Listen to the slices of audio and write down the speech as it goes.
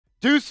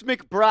Deuce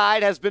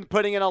McBride has been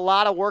putting in a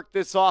lot of work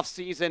this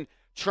offseason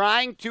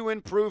trying to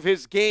improve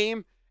his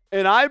game,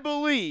 and I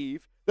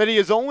believe that he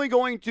is only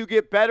going to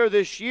get better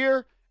this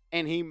year,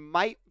 and he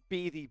might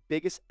be the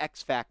biggest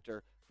X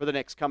factor for the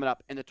Knicks coming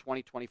up in the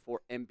 2024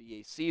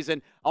 NBA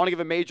season. I want to give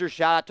a major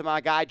shout out to my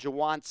guy,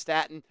 Jawan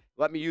Staten.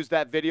 Let me use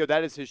that video.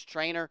 That is his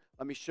trainer.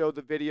 Let me show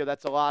the video.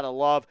 That's a lot of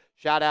love.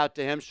 Shout out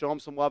to him. Show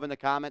him some love in the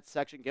comments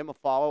section. Give him a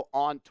follow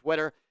on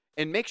Twitter.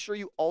 And make sure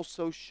you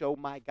also show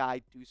my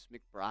guy, Deuce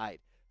McBride,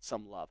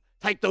 some love.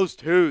 Type those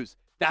twos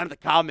down in the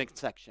comment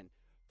section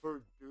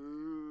for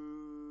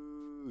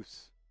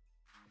Deuce.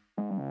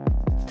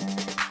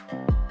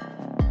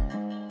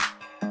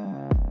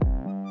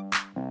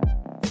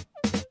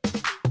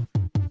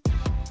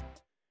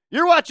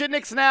 You're watching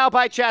Knicks Now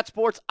by Chat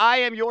Sports. I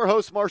am your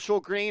host,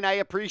 Marshall Green. I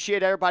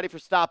appreciate everybody for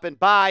stopping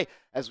by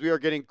as we are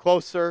getting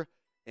closer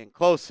and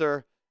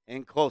closer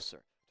and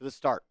closer to the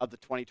start of the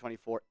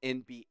 2024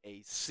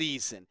 NBA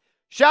season.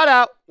 Shout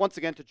out once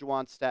again to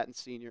Jawan Staten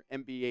Sr.,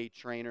 NBA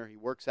trainer. He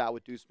works out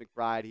with Deuce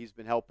McBride. He's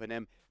been helping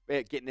him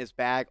getting his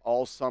bag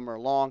all summer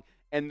long.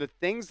 And the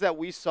things that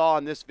we saw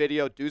in this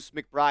video, Deuce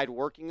McBride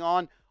working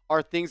on,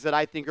 are things that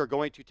I think are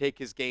going to take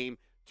his game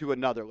to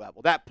another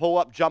level. That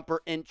pull-up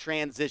jumper in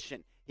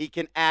transition. He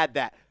can add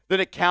that. Then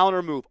a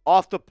counter move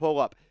off the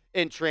pull-up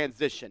in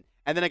transition.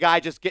 And then a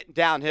guy just getting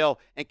downhill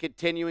and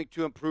continuing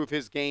to improve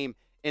his game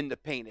in the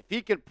paint. If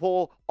he can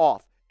pull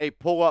off a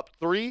pull-up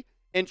three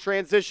in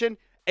transition,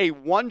 a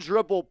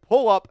one-dribble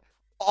pull-up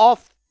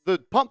off the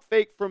pump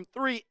fake from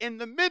three in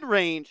the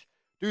mid-range,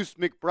 Deuce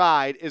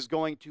McBride is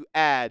going to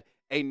add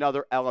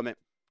another element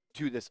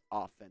to this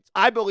offense.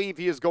 I believe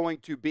he is going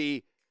to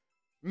be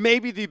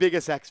maybe the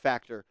biggest X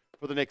factor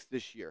for the Knicks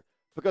this year,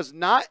 because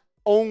not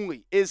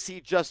only is he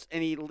just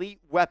an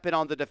elite weapon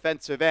on the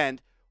defensive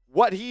end,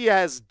 what he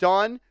has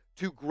done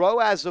to grow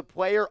as a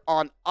player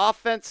on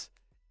offense,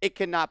 it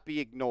cannot be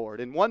ignored.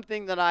 And one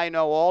thing that I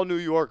know all New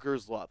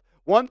Yorkers love,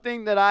 one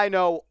thing that I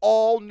know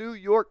all New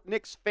York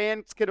Knicks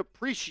fans can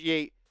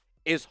appreciate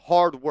is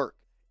hard work,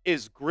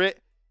 is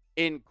grit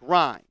and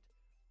grind,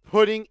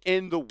 putting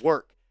in the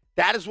work.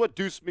 That is what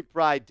Deuce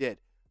McBride did.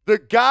 The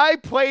guy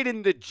played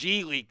in the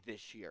G League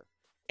this year,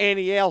 and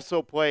he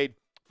also played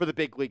for the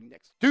big league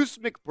Knicks. Deuce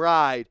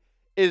McBride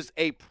is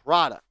the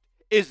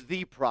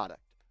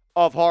product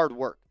of hard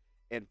work,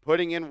 and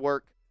putting in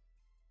work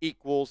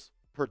equals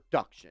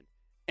production.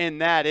 And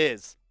that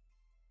is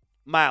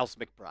Miles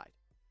McBride.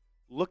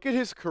 Look at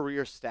his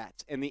career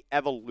stats and the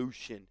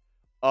evolution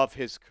of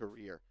his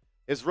career.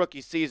 His rookie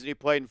season, he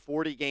played in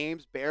 40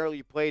 games,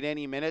 barely played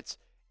any minutes,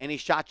 and he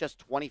shot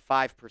just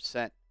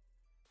 25%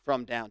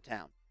 from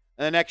downtown.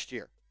 And the next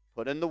year,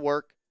 put in the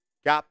work,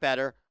 got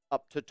better,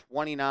 up to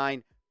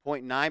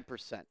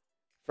 29.9%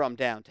 from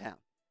downtown.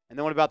 And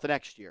then what about the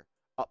next year?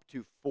 Up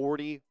to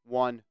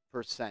 41%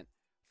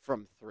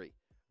 from three.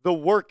 The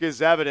work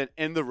is evident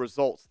in the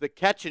results. The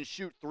catch and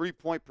shoot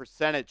three-point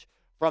percentage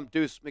from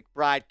Deuce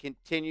McBride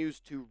continues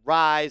to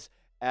rise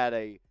at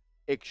an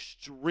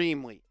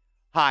extremely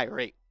high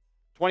rate.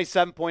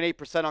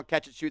 27.8% on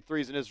catch and shoot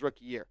threes in his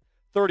rookie year.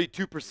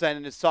 32%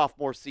 in his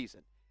sophomore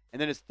season. And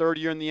then his third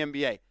year in the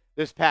NBA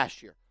this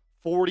past year.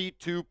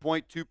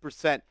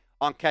 42.2%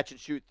 on catch and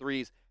shoot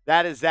threes.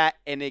 That is at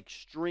an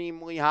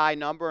extremely high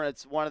number, and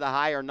it's one of the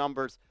higher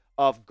numbers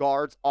of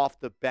guards off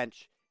the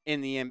bench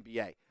in the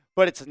NBA.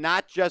 But it's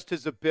not just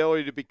his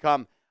ability to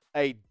become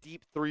a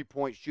deep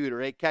three-point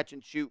shooter, a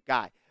catch-and-shoot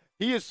guy.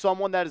 He is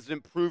someone that has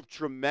improved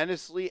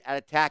tremendously at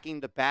attacking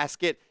the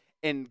basket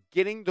and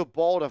getting the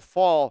ball to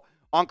fall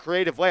on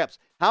creative layups.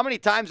 How many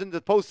times in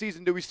the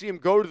postseason do we see him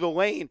go to the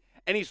lane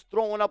and he's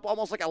throwing up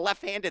almost like a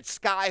left-handed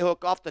sky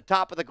hook off the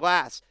top of the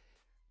glass?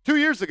 2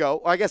 years ago,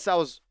 or I guess that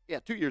was,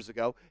 2 years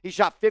ago, he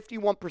shot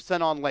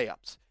 51% on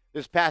layups.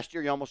 This past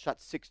year, he almost shot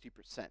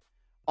 60%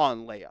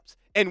 on layups.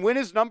 And when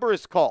his number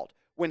is called,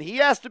 when he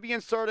has to be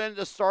inserted into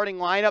the starting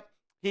lineup,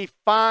 he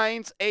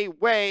finds a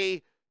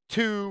way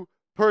to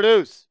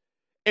produce.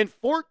 In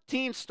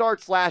 14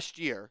 starts last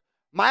year,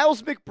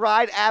 Miles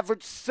McBride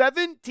averaged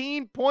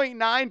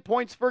 17.9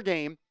 points per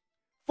game,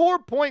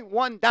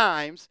 4.1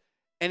 dimes,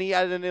 and he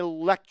had an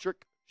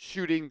electric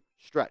shooting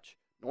stretch.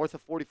 North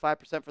of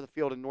 45% for the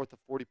field and north of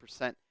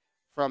 40%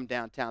 from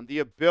downtown. The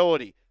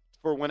ability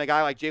for when a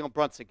guy like Jalen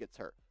Brunson gets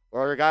hurt,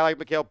 or a guy like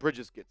Mikal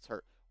Bridges gets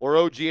hurt, or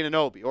OG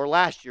Anunoby, or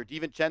last year,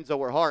 DiVincenzo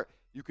or Hart,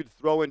 you could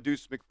throw in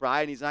Deuce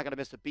McBride, and he's not going to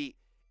miss a beat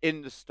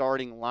in the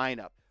starting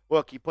lineup.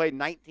 Look, he played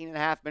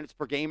 19.5 minutes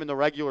per game in the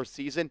regular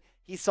season.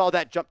 He saw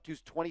that jump to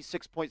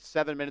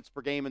 26.7 minutes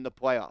per game in the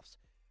playoffs.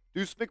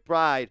 Deuce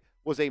McBride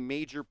was a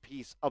major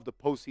piece of the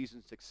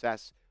postseason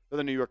success that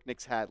the New York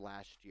Knicks had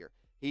last year.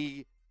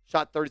 He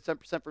shot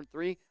 37% from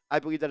three. I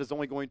believe that is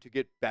only going to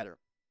get better.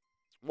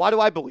 Why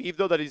do I believe,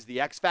 though, that he's the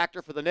X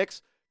factor for the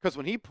Knicks? Because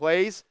when he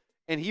plays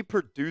and he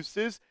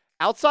produces,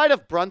 outside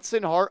of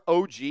Brunson, Hart,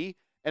 OG,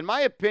 in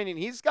my opinion,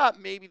 he's got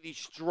maybe the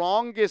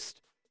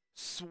strongest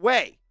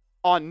sway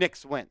on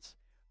Knicks wins.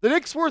 The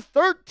Knicks were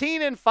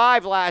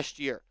 13-5 last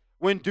year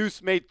when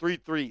Deuce made 3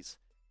 threes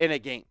in a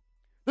game.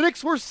 The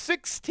Knicks were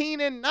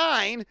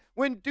 16-9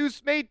 when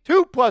Deuce made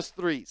 2+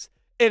 threes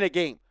in a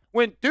game.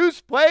 When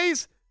Deuce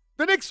plays,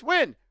 the Knicks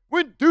win.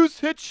 When Deuce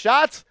hits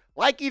shots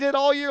like he did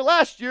all year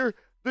last year,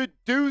 the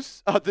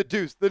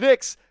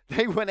Knicks,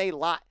 they win a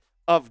lot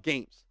of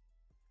games.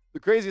 The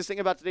craziest thing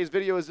about today's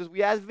video is we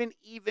haven't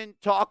even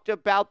talked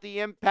about the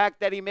impact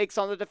that he makes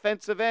on the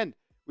defensive end.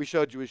 We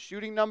showed you his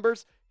shooting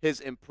numbers, his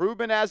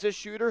improvement as a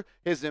shooter,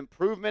 his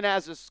improvement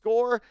as a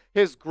scorer,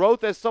 his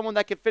growth as someone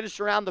that can finish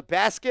around the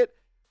basket.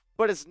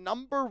 But his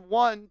number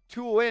one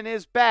tool in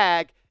his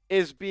bag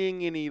is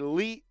being an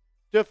elite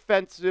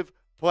defensive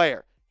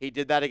player. He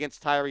did that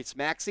against Tyrese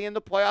Maxey in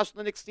the playoffs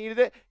when the Knicks needed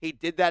it. He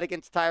did that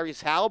against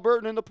Tyrese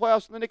Halliburton in the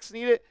playoffs when the Knicks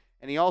needed it.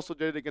 And he also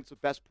did it against the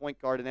best point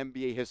guard in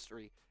NBA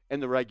history in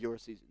the regular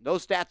season.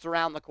 Those stats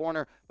around the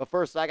corner. But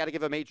first, I got to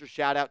give a major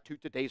shout out to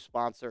today's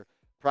sponsor,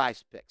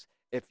 Prize Picks.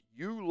 If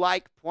you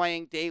like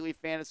playing daily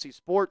fantasy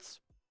sports,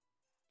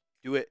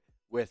 do it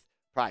with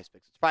Prize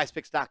Picks. It's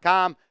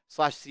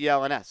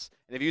prizepicks.com/CLNS.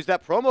 And if you use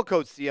that promo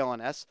code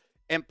CLNS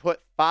and put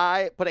a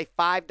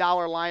 $5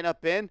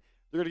 lineup in,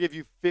 they're going to give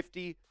you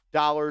 $50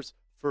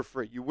 for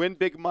free. You win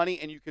big money,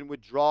 and you can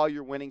withdraw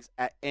your winnings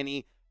at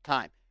any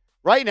time.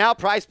 Right now,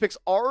 Prize Picks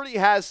already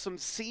has some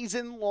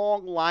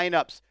season-long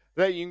lineups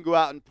that you can go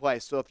out and play.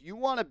 So if you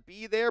want to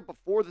be there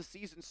before the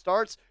season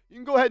starts, you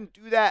can go ahead and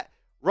do that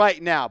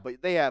right now.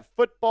 But they have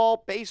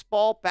football,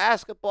 baseball,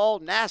 basketball,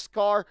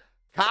 NASCAR,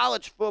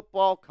 college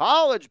football,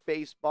 college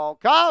baseball,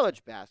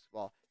 college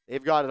basketball.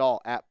 They've got it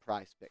all at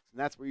Prize Picks. And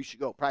that's where you should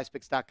go.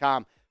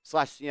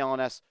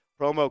 prizepicks.com/CLNS,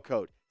 promo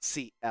code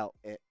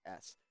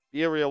CLNS.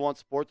 Be a real one.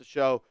 Support the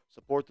show.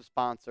 Support the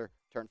sponsor.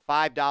 Turn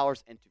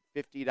 $5 into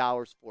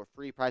 $50 for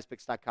free.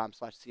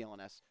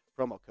 prizepicks.com/CLNS,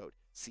 promo code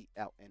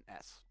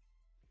CLNS.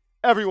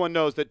 Everyone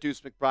knows that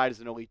Deuce McBride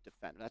is an elite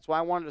defender. That's why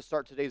I wanted to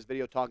start today's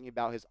video talking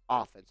about his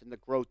offense and the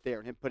growth there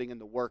and him putting in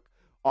the work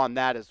on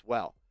that as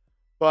well.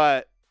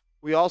 But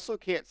we also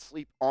can't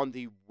sleep on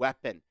the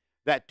weapon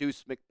that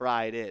Deuce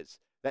McBride is,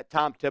 that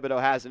Tom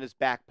Thibodeau has in his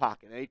back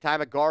pocket.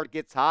 Anytime a guard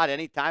gets hot,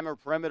 anytime a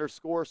perimeter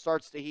scorer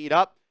starts to heat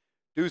up,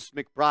 Deuce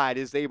McBride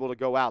is able to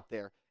go out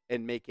there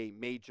and make a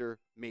major,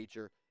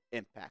 major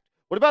impact.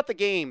 What about the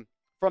game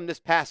from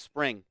this past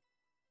spring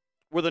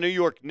where the New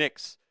York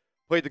Knicks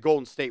played the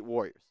Golden State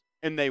Warriors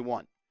and they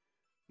won?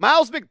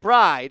 Miles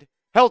McBride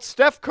held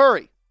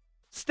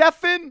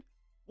Stephen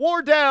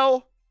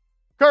Wardell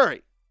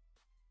Curry,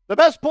 the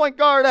best point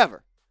guard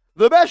ever,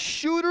 the best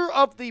shooter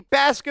of the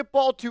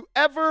basketball to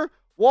ever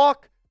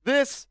walk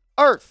this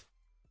earth,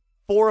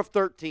 4 of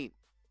 13.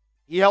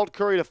 He held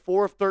Curry to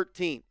 4 of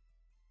 13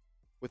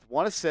 with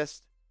 1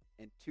 assist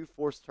and 2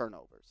 forced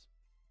turnovers.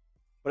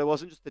 But it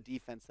wasn't just the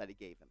defense that he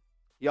gave him.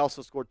 He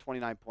also scored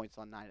 29 points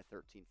on 9 of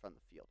 13 from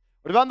the field.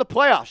 What about in the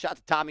playoffs? Shout out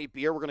to Tommy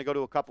Beer. We're going to go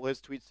to a couple of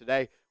his tweets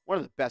today. One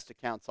of the best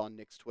accounts on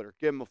Knicks Twitter.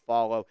 Give him a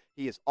follow.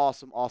 He is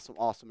awesome, awesome,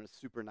 awesome, and a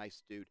super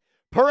nice dude.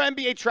 Per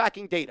NBA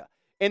tracking data,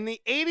 in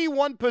the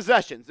 81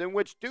 possessions in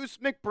which Deuce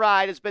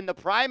McBride has been the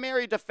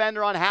primary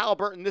defender on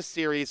Halliburton this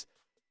series,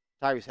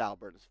 Tyrese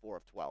Halliburton is 4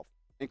 of 12,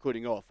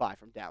 including 0 of 5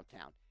 from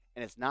downtown,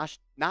 and has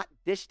not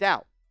dished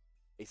out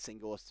a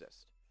single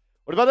assist.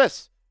 What about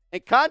this?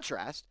 In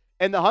contrast,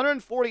 in the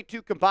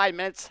 142 combined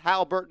minutes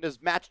Halliburton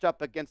is matched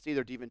up against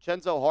either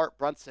DiVincenzo, Hart,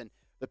 Brunson,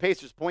 the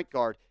Pacers' point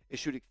guard is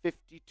shooting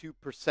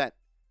 52%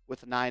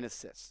 with 9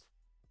 assists.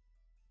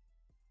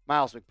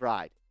 Miles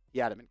McBride, he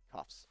had him in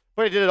cuffs.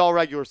 But he did it all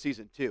regular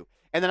season, too.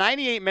 In the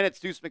 98 minutes,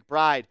 Deuce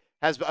McBride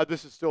has,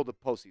 this is still the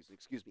postseason,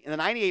 excuse me. In the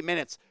 98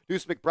 minutes,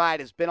 Deuce McBride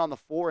has been on the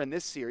floor in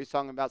this series,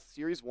 talking about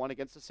Series 1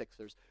 against the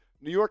Sixers.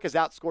 New York has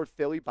outscored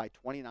Philly by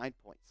 29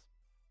 points.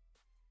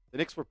 The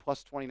Knicks were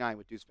plus 29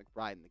 with Deuce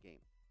McBride in the game.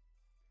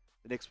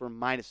 The Knicks were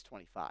minus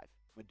 25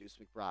 when Deuce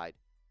McBride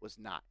was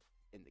not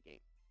in the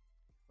game.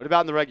 What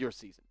about in the regular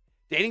season?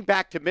 Dating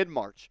back to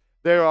mid-March,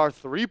 there are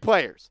 3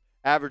 players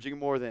averaging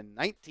more than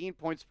 19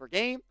 points per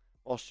game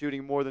while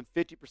shooting more than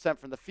 50%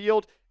 from the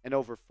field and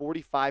over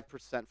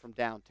 45% from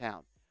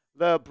downtown.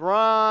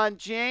 LeBron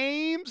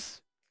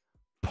James,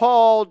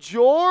 Paul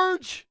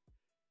George,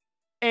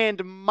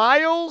 and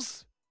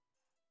Miles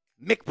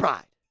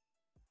McBride.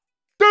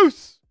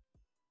 Deuce!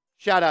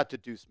 Shout out to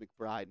Deuce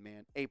McBride,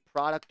 man. A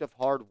product of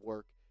hard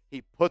work.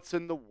 He puts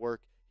in the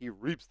work. He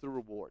reaps the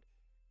reward.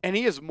 And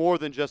he is more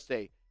than just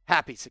a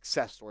happy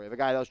success story of a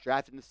guy that was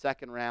drafted in the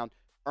second round,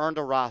 earned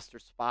a roster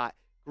spot,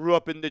 grew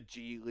up in the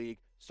G League,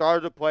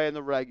 started to play in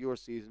the regular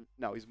season.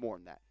 No, he's more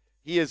than that.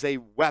 He is a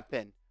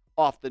weapon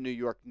off the New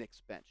York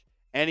Knicks bench.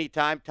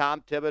 Anytime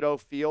Tom Thibodeau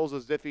feels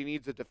as if he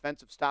needs a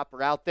defensive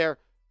stopper out there,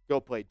 go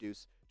play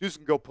Deuce. Deuce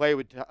can go play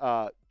with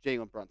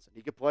Jalen Brunson.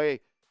 He could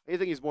play, I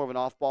think he's more of an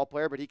off-ball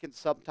player, but he can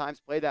sometimes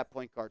play that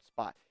point guard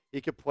spot.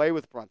 He could play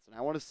with Brunson.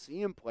 I want to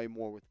see him play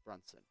more with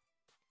Brunson.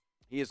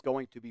 He is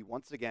going to be,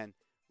 once again,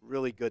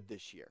 really good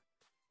this year.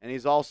 And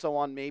he's also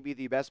on maybe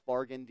the best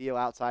bargain deal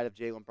outside of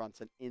Jalen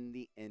Brunson in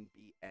the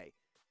NBA.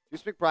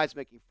 Deuce McBride's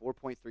making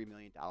 $4.3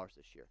 million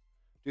this year.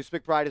 Deuce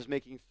McBride is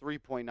making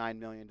 $3.9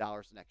 million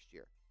next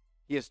year.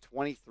 He is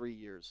 23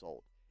 years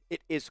old.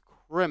 It is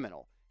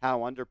criminal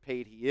how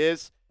underpaid he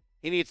is,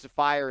 He needs to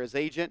fire his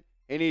agent.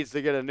 He needs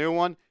to get a new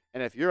one.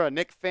 And if you're a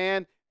Knicks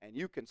fan and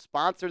you can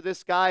sponsor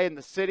this guy in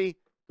the city,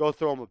 go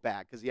throw him a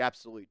bag because he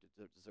absolutely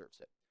deserves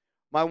it.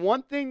 My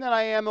one thing that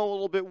I am a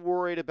little bit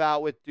worried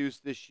about with Deuce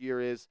this year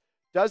is,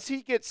 does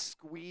he get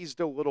squeezed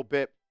a little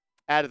bit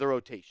out of the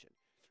rotation?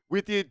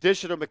 With the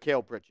addition of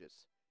Mikal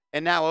Bridges,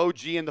 and now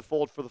OG in the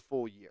fold for the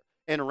full year,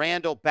 and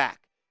Randall back,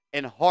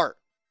 and Hart,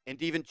 and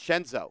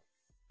DiVincenzo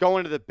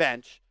going to the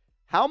bench,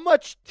 how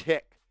much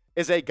tick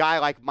is a guy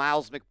like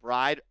Miles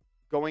McBride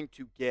going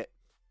to get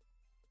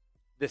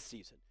this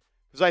season?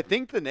 Because I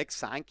think the Knicks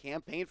signed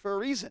campaign for a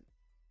reason,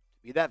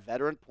 to be that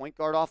veteran point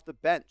guard off the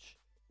bench.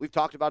 We've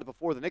talked about it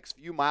before. The Knicks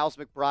view Miles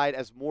McBride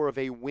as more of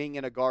a wing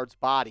in a guard's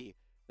body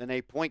than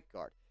a point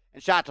guard.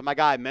 And shout out to my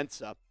guy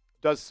Mensa,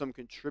 does some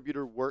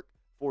contributor work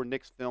for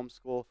Knicks Film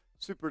School.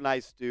 Super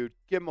nice dude.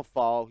 Give him a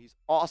follow. He's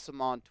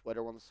awesome on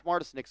Twitter, one of the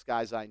smartest Knicks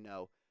guys I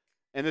know.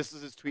 And this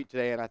is his tweet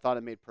today, and I thought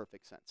it made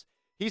perfect sense.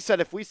 He said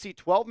if we see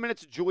 12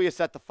 minutes of Julius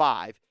at the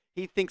 5,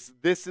 he thinks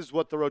this is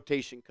what the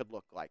rotation could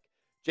look like.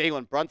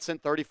 Jalen Brunson,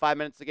 35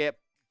 minutes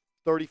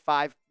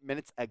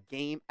a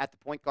game at the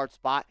point guard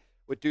spot,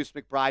 with Deuce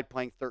McBride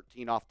playing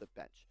 13 off the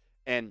bench.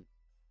 And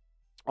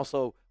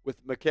also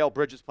with Mikal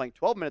Bridges playing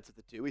 12 minutes at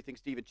the 2, he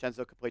thinks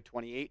DiVincenzo could play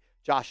 28.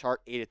 Josh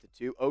Hart, 8 at the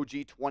 2.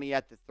 OG, 20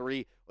 at the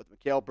 3, with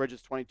Mikal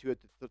Bridges 22 at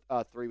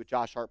the 3, with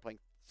Josh Hart playing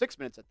 6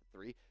 minutes at the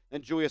 3.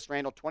 Then Julius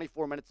Randle,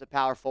 24 minutes at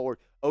power forward.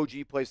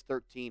 OG plays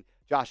 13.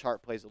 Josh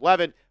Hart plays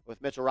 11,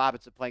 with Mitchell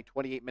Robinson playing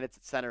 28 minutes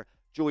at center.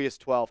 Julius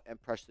 12,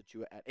 and Precious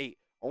Achiuwa at 8.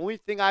 Only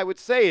thing I would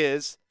say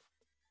is,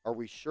 are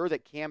we sure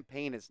that Cam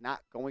Payne is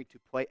not going to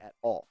play at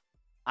all?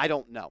 I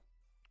don't know.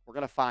 We're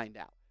going to find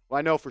out. What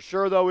I know for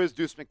sure, though, is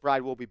Deuce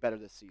McBride will be better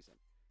this season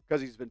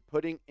because he's been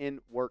putting in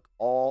work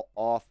all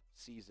off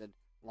season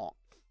long.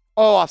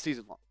 All off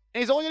season long.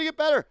 And he's only going to get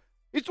better.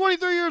 He's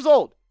 23 years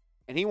old.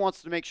 And he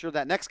wants to make sure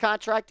that next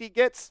contract he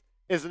gets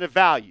isn't a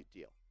value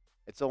deal.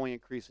 It's only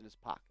increasing his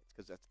pockets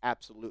because that's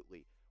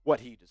absolutely what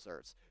he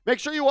deserves. Make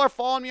sure you are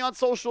following me on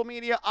social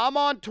media. I'm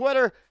on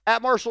Twitter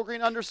at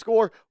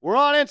 @MarshallGreen_. We're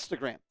on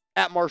Instagram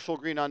at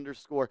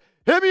 @MarshallGreen_.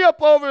 Hit me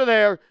up over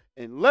there,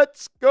 and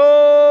let's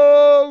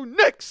go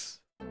Knicks!